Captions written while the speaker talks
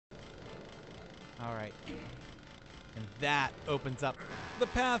Alright. And that opens up the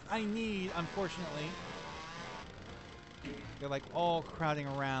path I need, unfortunately. They're like all crowding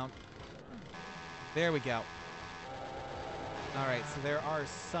around. There we go. Alright, so there are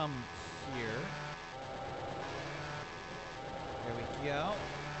some here. There we go.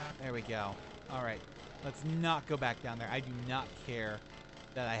 There we go. Alright, let's not go back down there. I do not care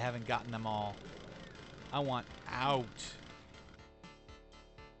that I haven't gotten them all. I want out.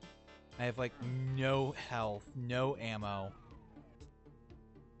 I have, like, no health, no ammo.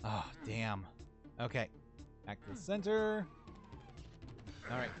 Oh, damn. Okay. Back to the center.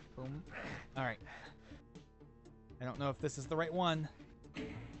 Alright, boom. Alright. I don't know if this is the right one,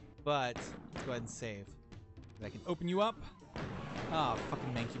 but let's go ahead and save. I can open you up. Oh,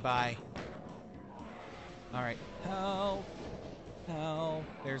 fucking manky bye. Alright. Help. Help.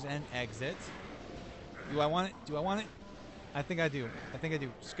 There's an exit. Do I want it? Do I want it? I think I do. I think I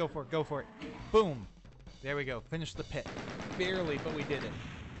do. Just go for it. Go for it. Boom. There we go. Finish the pit. Barely, but we did it.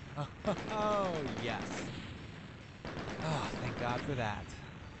 Oh, yes. Oh, thank God for that.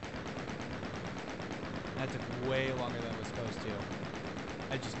 That took way longer than it was supposed to.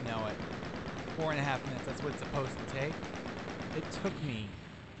 I just know it. 4.5 minutes. That's what it's supposed to take. It took me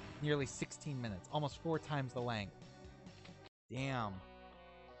nearly 16 minutes. Almost 4 times the length. Damn.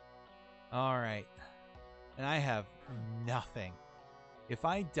 Alright. And I have nothing. If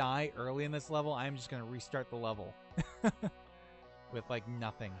I die early in this level, I'm just going to restart the level. With, like,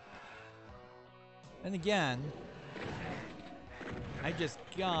 nothing. And again, I just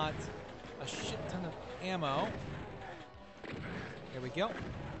got a shit ton of ammo. There we go.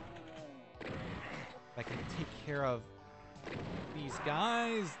 I can take care of these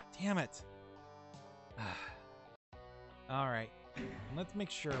guys. Damn it. Alright. Let's make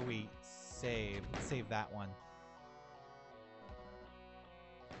sure we save. Let's save that one.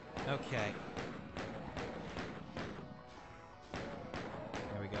 Okay.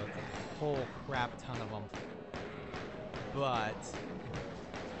 There we go. It's a whole crap ton of them. But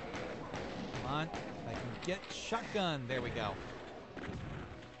come on. If I can get shotgun. There we go.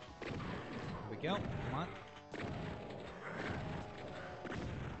 There we go. Come on.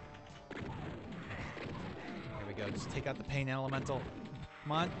 There we go. Just take out the pain elemental.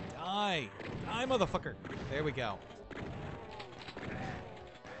 Come on. Die. Die, motherfucker. There we go.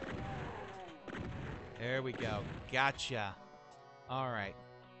 There we go. Gotcha. Alright.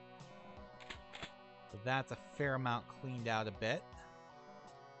 So that's a fair amount cleaned out a bit.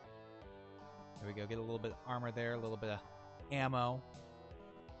 There we go. Get a little bit of armor there. A little bit of ammo.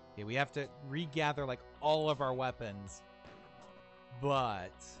 Okay, we have to regather, like, all of our weapons.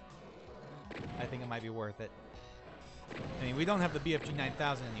 But I think it might be worth it. I mean, we don't have the BFG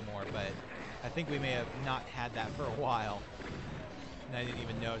 9000 anymore, but I think we may have not had that for a while. And I didn't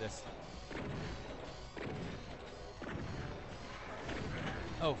even notice.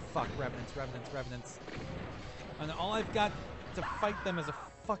 Oh, fuck. Revenants, revenants, revenants. And all I've got to fight them is a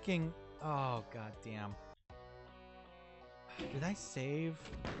fucking... Oh, goddamn. Did I save?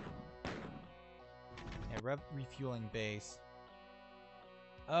 Yeah, refueling base.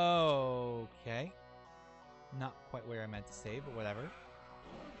 Okay. Not quite where I meant to save, but whatever.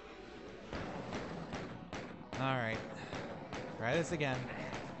 Alright. Try this again.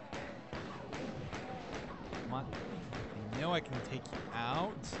 Come on. I know I can take you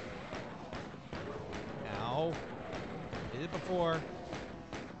out. Ow. Did it before.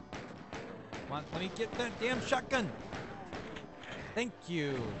 Come on, let me get that damn shotgun. Thank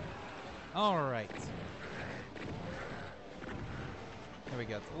you. Alright. There we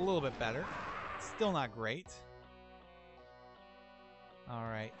go. It's a little bit better. Still not great.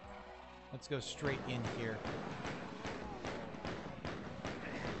 Alright. Let's go straight in here.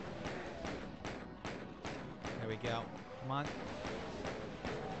 There we go. Come on.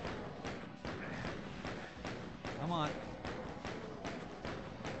 Come on.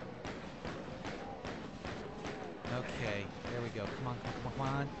 Okay. There we go. Come on, come on, come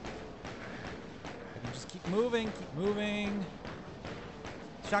on. I can just keep moving. Keep moving.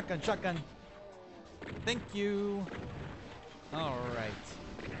 Shotgun, shotgun. Thank you. Alright.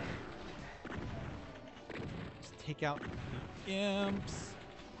 Just take out the imps.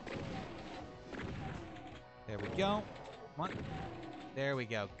 There we go. Come on. There we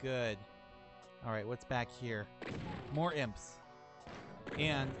go. Good. Alright, what's back here? More imps.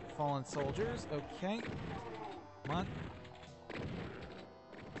 And fallen soldiers. Okay. Come on.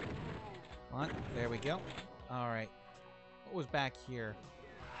 Come on. There we go. Alright. What was back here?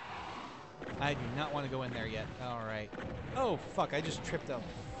 I do not want to go in there yet. Alright. Oh, fuck. I just tripped a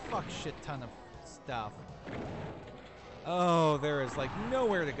fuck shit ton of stuff. Oh, there is, like,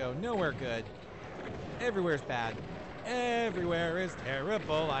 nowhere to go. Nowhere good. Everywhere's bad. Everywhere is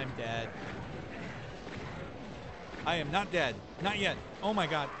terrible. I'm dead. I am not dead. Not yet. Oh my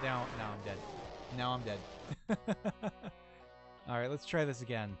god. Now I'm dead. Now I'm dead. Alright, let's try this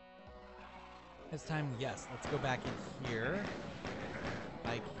again. This time, yes. Let's go back in here.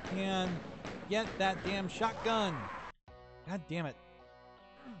 I can get that damn shotgun. God damn it.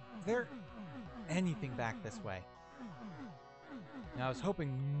 Is there anything back this way? Now, I was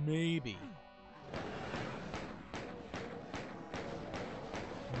hoping maybe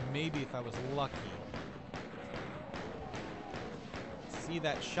if I was lucky. See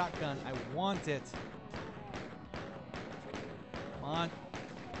that shotgun? I want it. Come on.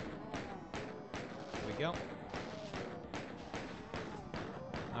 There we go.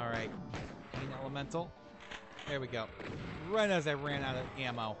 Alright. Pain Elemental. There we go. Right as I ran out of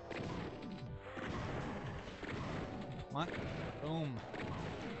ammo. Come on. Boom.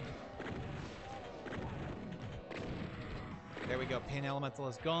 There we go. Pain Elemental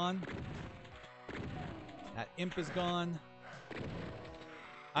is gone. That imp is gone.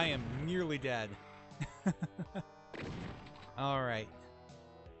 I am nearly dead. Alright.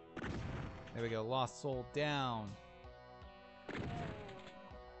 There we go. Lost soul down.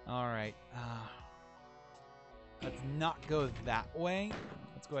 Alright. Let's not go that way.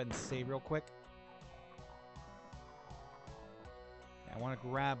 Let's go ahead and save real quick. I want to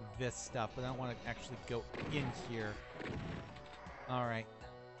grab this stuff, but I don't want to actually go in here. Alright.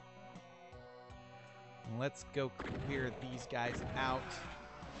 Let's go clear these guys out.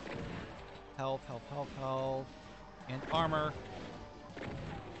 Health, health, health, health. And armor.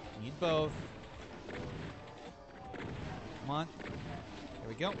 Need both. Come on. There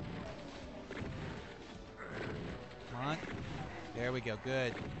we go. Come on. There we go.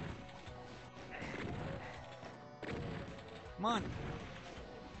 Good. Come on.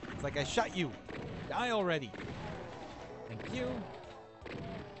 It's like I shot you. Die already. Thank you.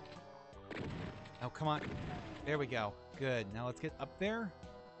 Oh, come on. There we go. Good. Now let's get up there.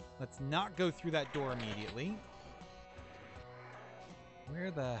 Let's not go through that door immediately. Where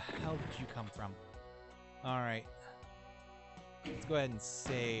the hell did you come from? Alright. Let's go ahead and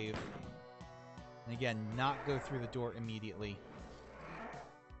save. And again, not go through the door immediately.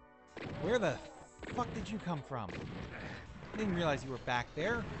 Where the fuck did you come from? I didn't realize you were back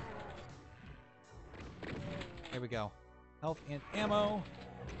there. There we go. Health and ammo.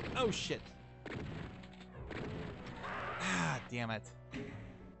 Oh, shit. Ah, damn it.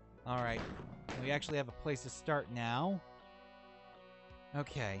 Alright. We actually have a place to start now.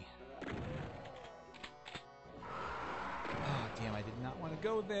 Okay. Oh, damn, I did not want to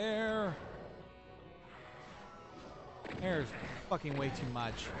go there. There's fucking way too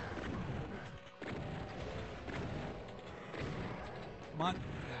much. Come on.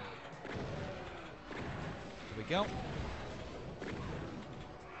 Here we go.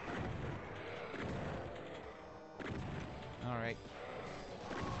 Alright.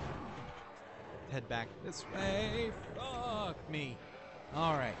 Head back this way. Fuck me.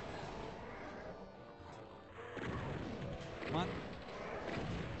 Alright. Come on.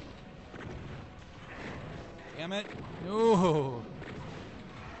 Damn it. No.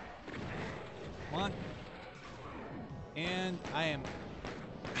 Come on. And I am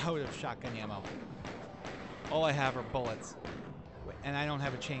out of shotgun ammo. All I have are bullets. And I don't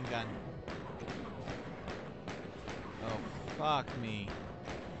have a chain gun. Oh, fuck me.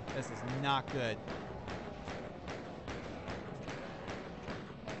 This is not good.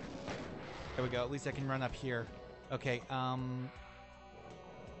 There we go. At least I can run up here. Okay, there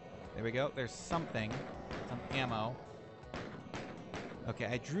we go. There's something. Some ammo. Okay,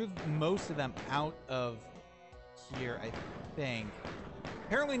 I drew most of them out of here, I think.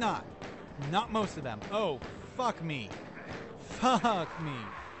 Apparently not. Not most of them. Oh, fuck me. Fuck me.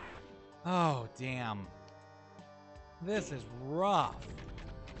 Oh, damn. This is rough.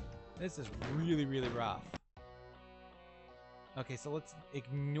 This is really, really rough. Okay, so let's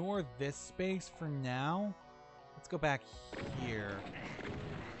ignore this space for now. Let's go back here.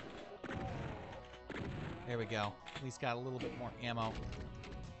 There we go. At least got a little bit more ammo.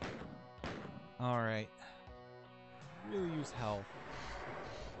 Alright. Really use health.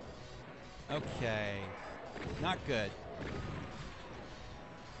 Okay. Not good.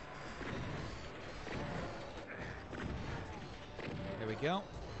 There we go.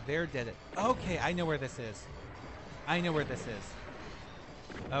 There did it. Okay, I know where this is. I know where this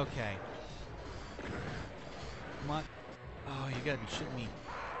is. Okay. Come on. Oh, you gotta be shitting me.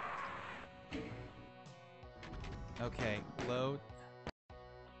 Okay, load.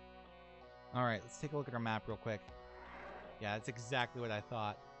 Alright, let's take a look at our map real quick. Yeah, that's exactly what I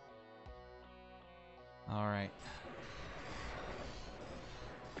thought. Alright.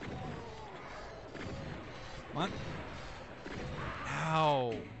 Come on.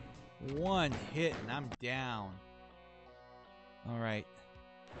 Ow. One hit and I'm down. Alright.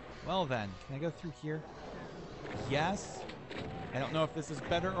 Well then, can I go through here? Yes. I don't know if this is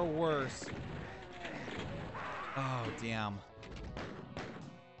better or worse. Oh, damn.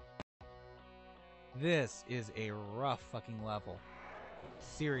 This is a rough fucking level.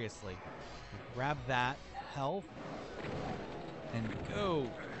 Seriously. Grab that health and go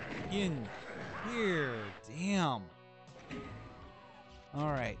in here. Damn.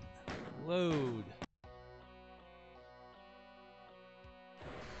 Alright. Load.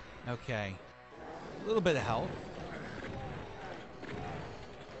 Okay. A little bit of health.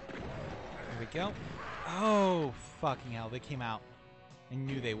 There we go. Oh, fucking hell. They came out. I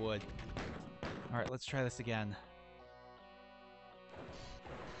knew they would. Alright, let's try this again.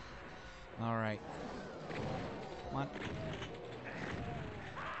 Alright. Come on.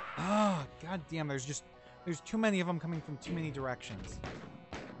 Oh, god damn. There's too many of them coming from too many directions.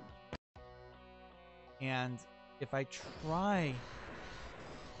 And if I try...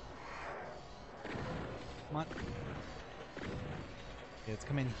 Come on. Okay, let's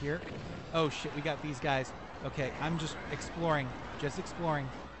come in here. Oh shit, we got these guys. Okay, I'm just exploring. Just exploring.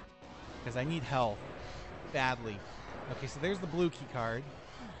 Because I need health. Badly. Okay, so there's the blue key card.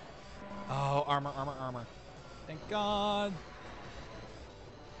 Oh, armor, armor, armor. Thank God.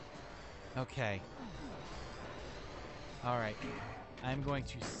 Okay. Alright. I'm going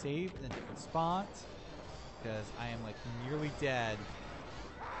to save in a different spot. Because I am, like, nearly dead.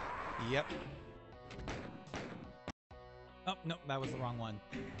 Yep. Oh, no, that was the wrong one.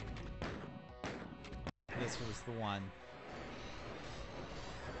 This was the one.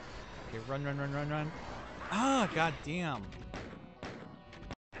 Okay, run, run, run, run, run. Ah, god damn.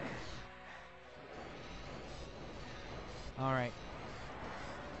 Alright.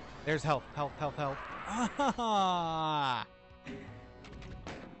 There's health, health, health, health. Ah!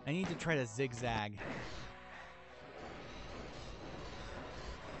 I need to try to zigzag.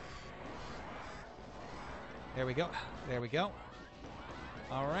 There we go. There we go.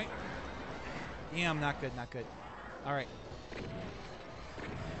 Alright. Damn, not good, not good. Alright.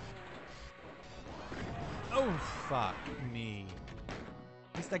 Oh, fuck me.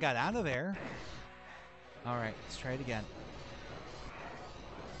 At least I got out of there. Alright, let's try it again.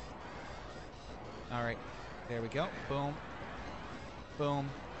 Alright, there we go. Boom. Boom.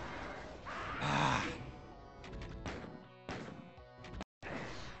 Ah.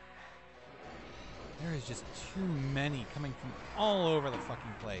 There is just too many coming from all over the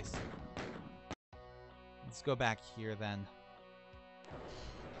fucking place. Let's go back here then.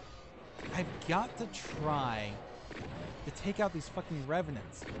 I've got to try to take out these fucking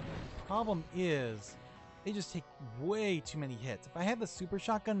revenants. Problem is, they just take way too many hits. If I had the super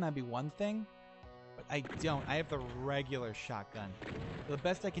shotgun, that'd be one thing. But I don't. I have the regular shotgun. The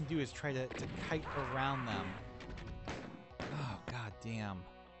best I can do is try to kite around them. Oh, god damn.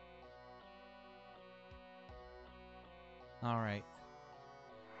 Alright.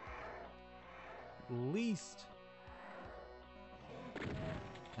 At least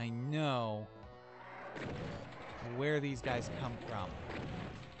I know where these guys come from.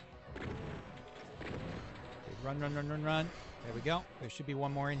 Okay, run, run, run, run, run. There we go. There should be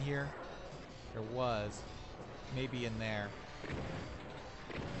one more in here. There was. Maybe in there.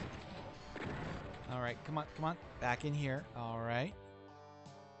 Alright, come on, come on. Back in here. Alright.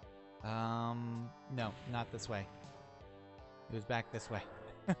 No, not this way. It was back this way.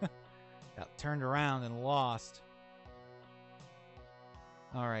 Got turned around and lost.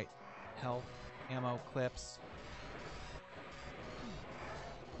 Alright. Health, ammo, clips.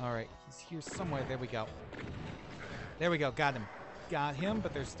 Alright, he's here somewhere. There we go. There we go. Got him. Got him,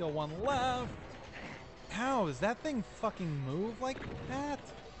 but there's still one left. How does that thing fucking move like that?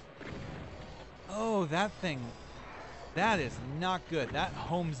 Oh, that thing. That is not good. That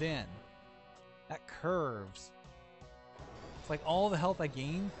homes in. That curves. It's like all the health I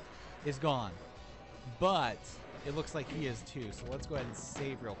gained is gone. But it looks like he is too. So let's go ahead and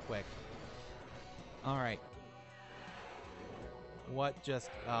save real quick. Alright. What just...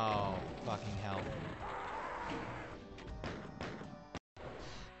 Oh, fucking hell.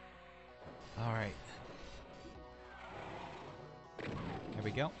 Alright. There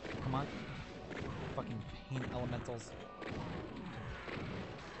we go. Come on. Fucking pain elementals.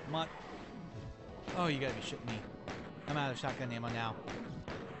 Come on. Oh, you gotta be shitting me. I'm out of shotgun ammo now.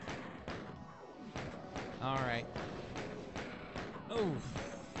 Alright. Oh,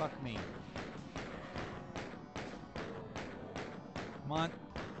 fuck me. Come on.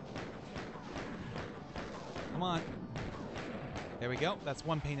 Come on. There we go. That's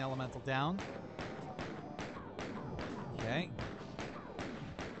one pain elemental down. Okay.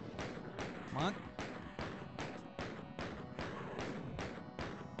 Come on.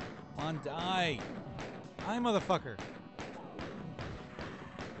 Come on, die. Die, motherfucker.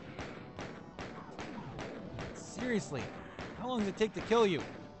 Seriously. How long does it take to kill you?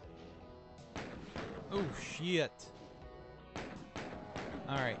 Oh, shit.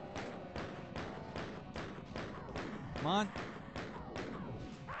 Alright. Come on.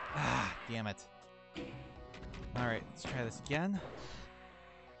 Ah, damn it. Alright, let's try this again.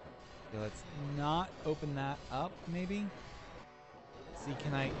 Okay, let's not open that up, maybe. Let's see,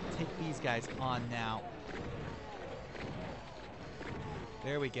 can I take these guys on now?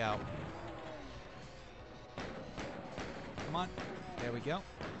 There we go. Come on. There we go.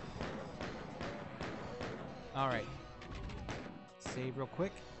 Alright. Save real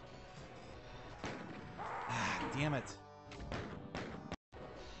quick. Ah, damn it.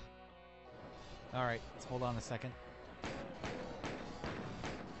 Alright, let's hold on a second.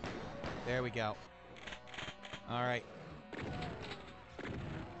 There we go. Alright.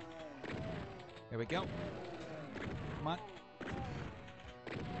 There we go. Come on.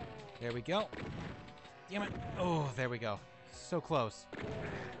 There we go. Damn it. Oh, there we go. So close.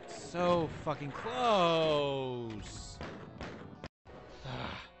 So fucking close.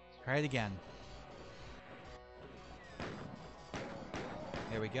 Try it again.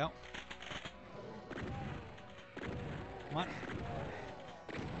 There we go. Come on.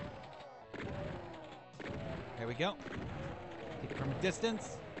 There we go. Take it from a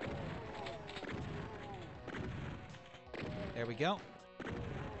distance. There we go.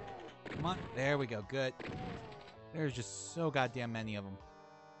 Come on. There we go. Good. There's just so goddamn many of them.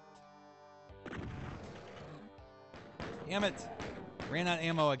 Damn it. Ran out of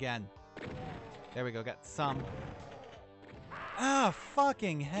ammo again. There we go. Got some. Ah,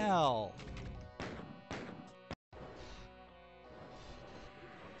 fucking hell.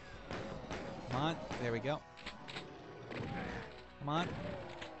 Come on. There we go. Come on.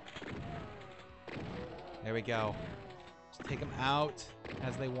 There we go. Just take them out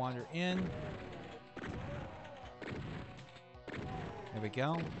as they wander in. There we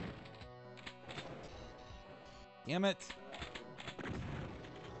go. Damn it.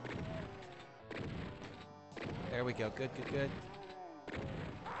 There we go. Good, good, good.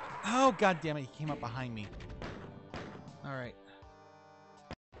 Oh, god damn it. He came up behind me. Alright.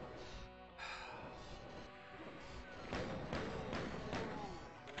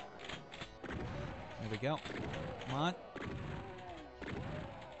 There we go. Come on.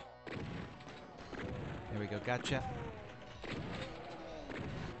 There we go. Gotcha.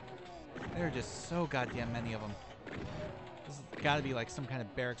 There are just so goddamn many of them. This has got to be like some kind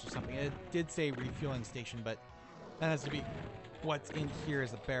of barracks or something. It did say refueling station, but that has to be what's in here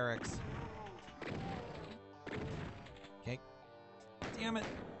is a barracks. Okay. Damn it.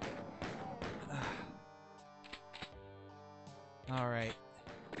 Alright.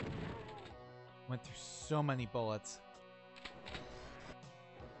 Went through so many bullets.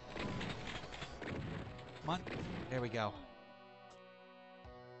 Come on. There we go.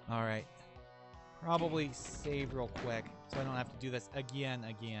 Alright. Probably save real quick so I don't have to do this again.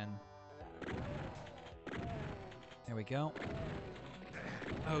 There we go.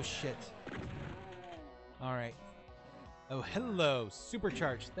 Oh, shit. Alright. Oh, hello.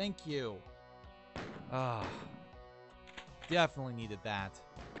 Supercharged. Thank you. Ah. Definitely needed that.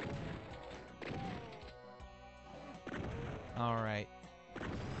 Alright.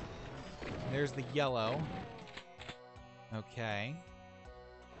 There's the yellow. Okay.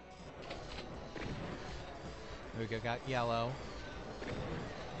 There we go, got yellow.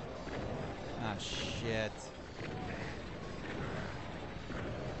 Ah, shit.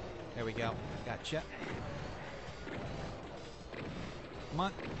 There we go. Gotcha. Come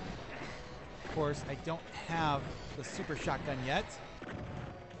on. Of course, I don't have the super shotgun yet.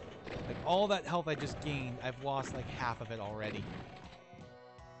 Like, all that health I just gained, I've lost like half of it already.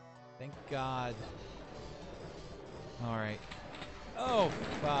 Thank God. Alright. Oh,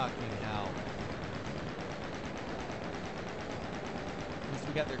 fucking hell. At least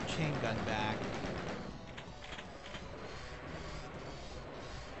we got their chain gun back.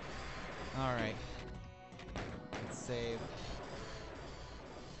 Alright. Let's save.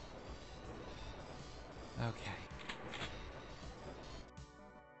 Okay.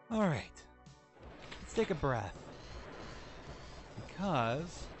 Alright. Let's take a breath.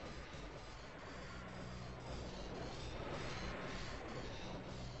 Because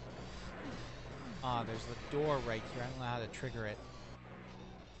there's the door right here. I don't know how to trigger it.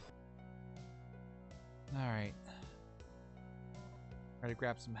 Alright. Try to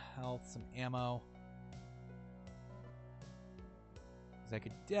grab some health, some ammo. Because I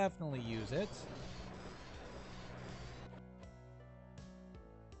could definitely use it.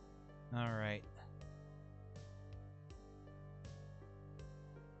 Alright.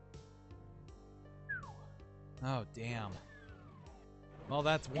 Oh, damn. Well,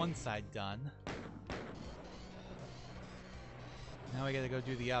 that's one side done. Now we gotta go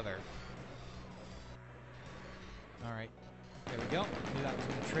do the other. Alright. There we go. Knew that was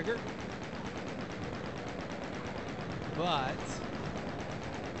gonna trigger. But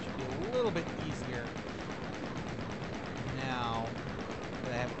it should be a little bit easier now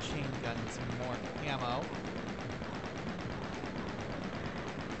that I have a chain gun and some more ammo.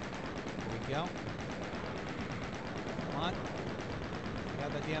 There we go. Come on.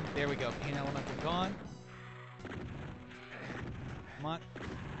 Got that damn. There we go. Pain elemental gone. Come on.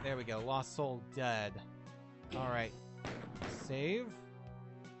 There we go. Lost soul dead. Alright. Save.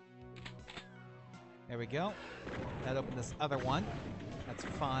 There we go. That opened this other one. That's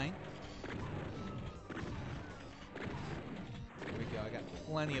fine. There we go. I got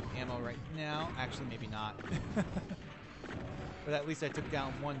plenty of ammo right now. Actually, maybe not. But at least I took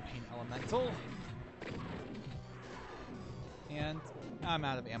down one pain elemental. And I'm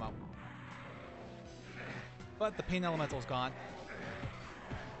out of ammo. But the pain elemental's gone.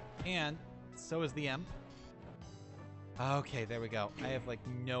 And so is the imp. Okay, there we go. I have, like,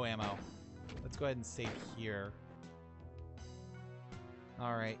 no ammo. Let's go ahead and save here.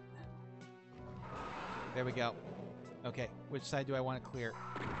 Alright. There we go. Okay, which side do I want to clear?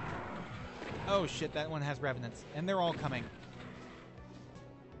 Oh, shit, that one has revenants. And they're all coming.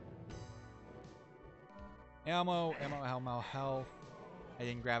 Ammo, health. I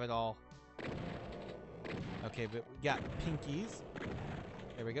didn't grab it all. Okay, but we got pinkies.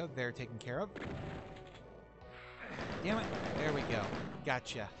 There we go. They're taken care of. Damn it. There we go.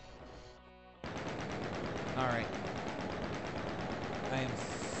 Gotcha. Alright. I am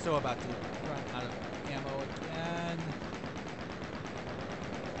so about to run out of ammo again.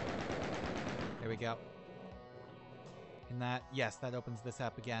 There we go. And that, yes, that opens this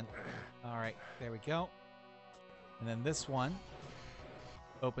up again. Alright, there we go. And then this one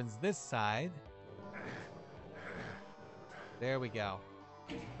opens this side. There we go.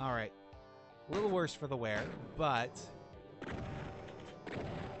 Alright. A little worse for the wear, but...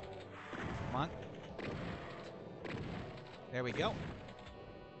 Come on. There we go.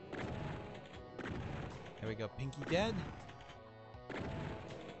 There we go. Pinky dead.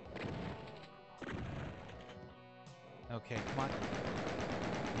 Okay, come on.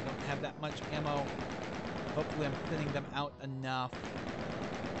 I don't have that much ammo. Hopefully I'm thinning them out enough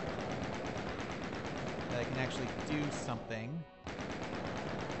that I can actually do something.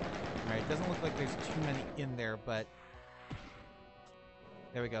 Alright, it doesn't look like there's too many in there, but...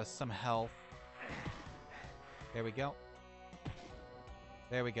 There we go, some health. There we go.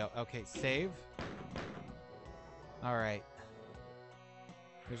 There we go. Okay, save. Alright.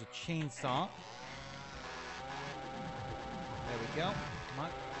 There's a chainsaw. There we go. Come on.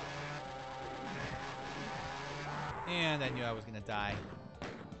 And I knew I was gonna die.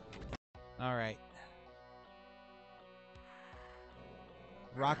 Alright.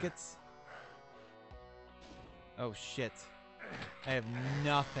 Rockets. Oh shit. I have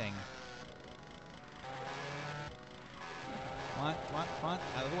nothing. Come on, come on, come on.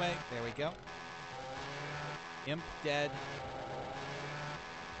 Out of the way. There we go. Imp dead.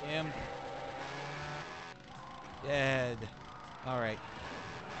 Imp dead. Alright.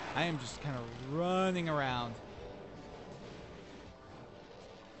 I am just kind of running around.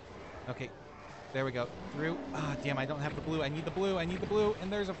 Okay. There we go. Through. Ah, damn, I don't have the blue. I need the blue. I need the blue.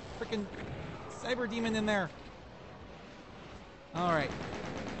 And there's a freaking cyber demon in there. Alright.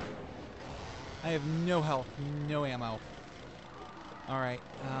 I have no health. No ammo. Alright.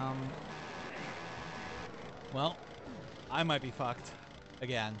 Well, I might be fucked.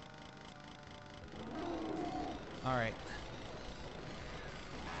 Again. Alright.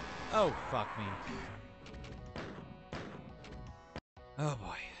 Oh, fuck me. Oh,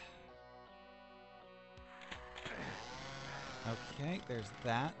 boy. Okay, there's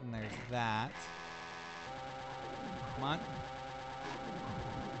that, and there's that. Come on.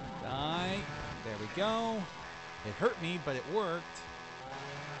 Die. There we go. It hurt me, but it worked.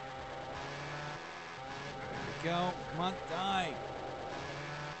 There we go. Come on, die.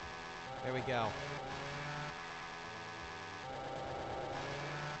 There we go.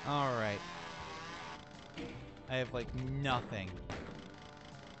 Alright. I have, like, nothing.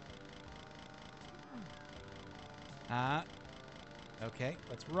 Okay,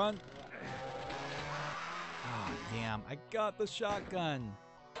 let's run. Ah, damn. I got the shotgun.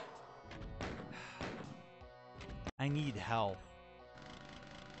 I need health.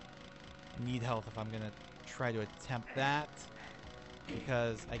 I need health if I'm going to try to attempt that.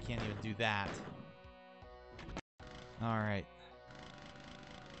 Because I can't even do that. Alright.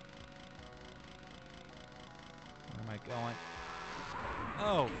 Where am I going?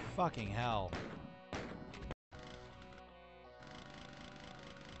 Oh, fucking hell.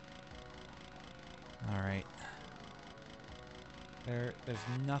 Alright. There's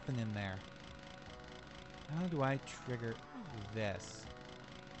nothing in there. How do I trigger this?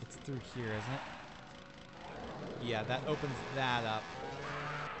 It's through here, isn't it? Yeah, that opens that up.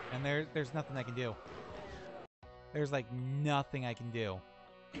 And there's nothing I can do. There's like nothing I can do.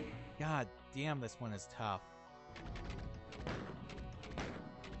 God damn, this one is tough.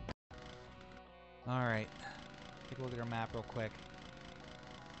 Alright. Take a look at our map real quick.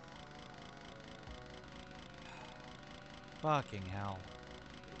 Fucking hell.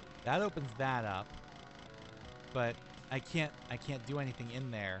 That opens that up. But I can't do anything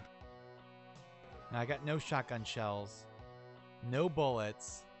in there. Now I got no shotgun shells. No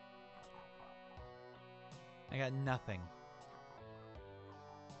bullets. I got nothing.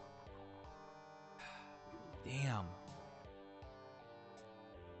 Damn.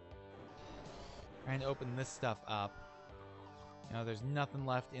 Trying to open this stuff up. You know, there's nothing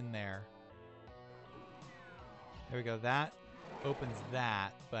left in there. There we go. That opens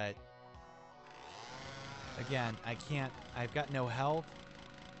that, but again, I can't. I've got no health.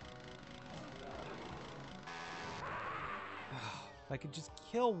 If I could just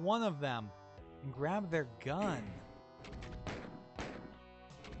kill one of them and grab their gun.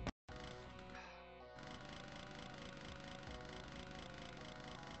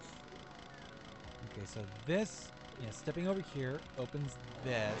 Okay, so this, stepping over here opens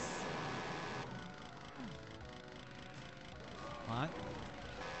this. Come on.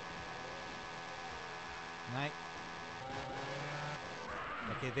 Night.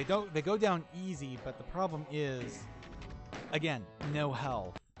 Okay, they go down easy, but the problem is, again, no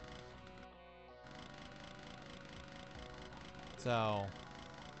health. So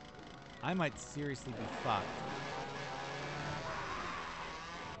I might seriously be fucked.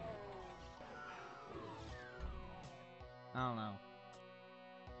 I don't know.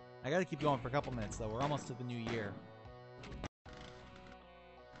 I gotta keep going for a couple minutes though. We're almost to the new year.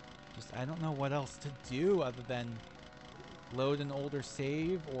 Just, I don't know what else to do other than load an older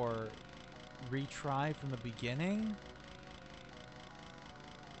save or retry from the beginning.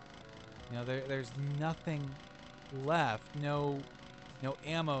 You know, there's nothing left. No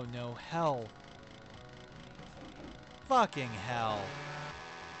ammo, no health. Fucking hell.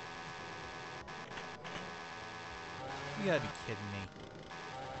 You gotta be kidding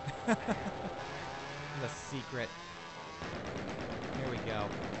me. The secret. Here we go.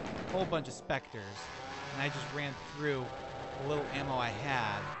 Whole bunch of specters. And I just ran through the little ammo I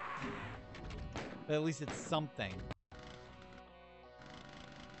had. But at least it's something.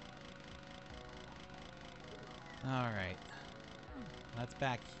 Alright. That's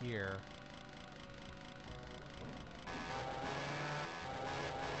back here.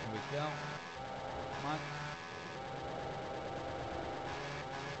 Here we go. Come on.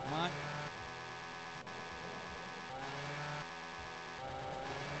 Come on.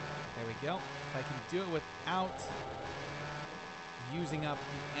 There we go. If I can do it without using up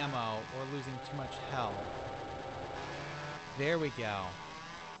the ammo or losing too much health. There we go.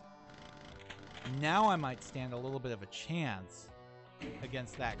 Now I might stand a little bit of a chance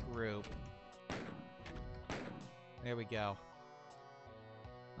against that group. There we go.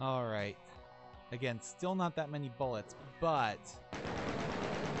 Alright. Again, still not that many bullets, but...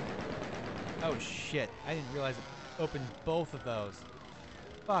 Oh shit, I didn't realize it opened both of those.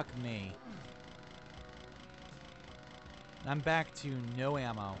 Fuck me. I'm back to no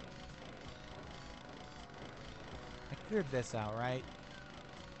ammo. I cleared this out, right?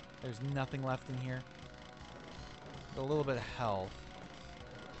 There's nothing left in here. A little bit of health.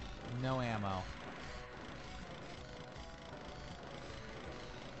 No ammo.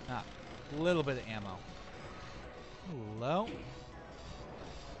 Ah, a little bit of ammo. Hello?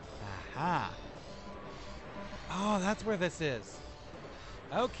 Aha. Oh, that's where this is.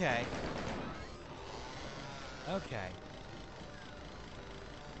 Okay. Okay.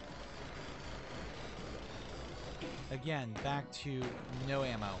 Again, back to no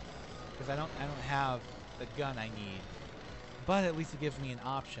ammo. Because I don't have the gun I need. But at least it gives me an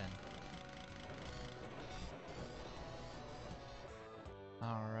option.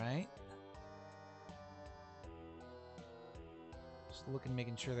 Alright. Just looking,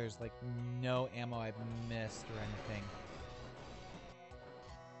 making sure there's like no ammo I've missed or anything.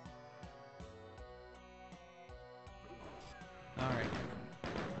 Alright.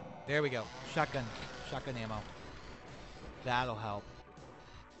 There we go. Shotgun. Shotgun ammo. That'll help.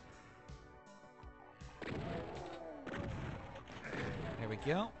 There we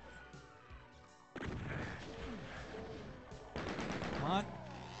go. Come on.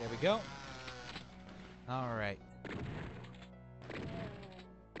 There we go. Alright.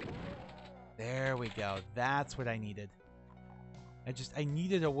 There we go. That's what I needed. I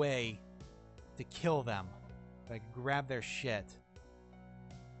needed a way to kill them. So I could grab their shit.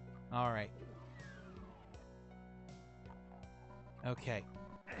 Alright. Okay.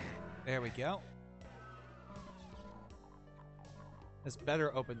 There we go. This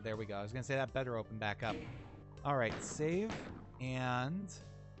better open. There we go. I was going to say that better open back up. Alright. Save. And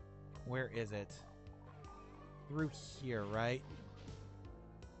where is it? Through here, right?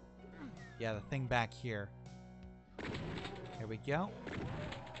 Yeah, the thing back here. There we go.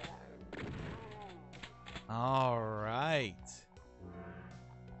 Alright.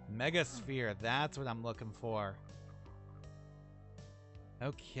 Megasphere. That's what I'm looking for.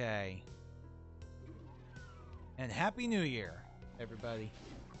 Okay. And Happy New Year, everybody.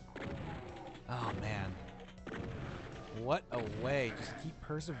 Oh, man. What a way. Just keep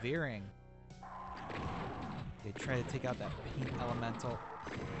persevering. They try to take out that paint elemental.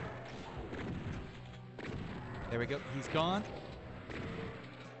 There we go. He's gone.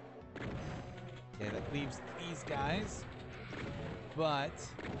 Okay, that leaves these guys. But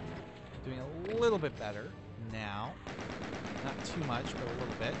doing a little bit better now. Not too much, but a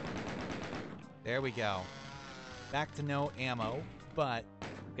little bit. There we go. Back to no ammo, but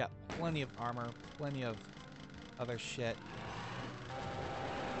we've got plenty of armor, plenty of other shit.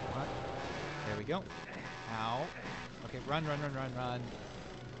 What? There we go. Ow. Okay, run, run, run, run, run.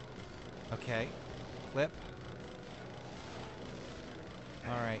 Okay. Flip.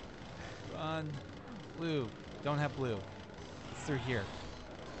 Alright. Run. Blue. Don't have blue. It's through here.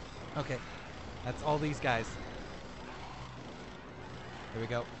 Okay. That's all these guys. Here we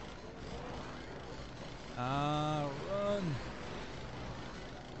go. Run.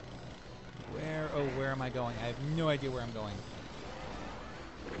 Where? Oh, where am I going? I have no idea where I'm going.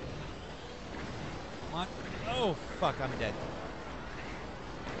 Come on. Oh, fuck, I'm dead.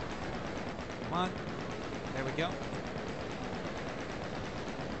 Come on. There we go.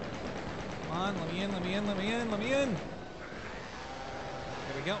 Come on, let me in, let me in, let me in, let me in.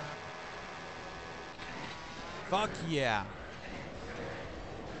 There we go. Fuck yeah.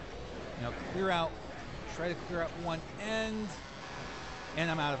 Now clear out. Try to clear out one end. And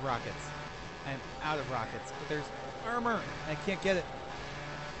I'm out of rockets. I'm out of rockets. But there's armor. I can't get it.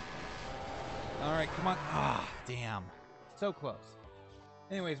 Alright, come on. Ah, damn. So close.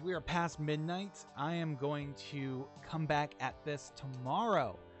 Anyways, we are past midnight. I am going to come back at this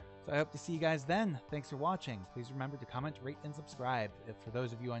tomorrow. So I hope to see you guys then. Thanks for watching. Please remember to comment, rate, and subscribe. For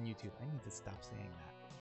those of you on YouTube, I need to stop saying that.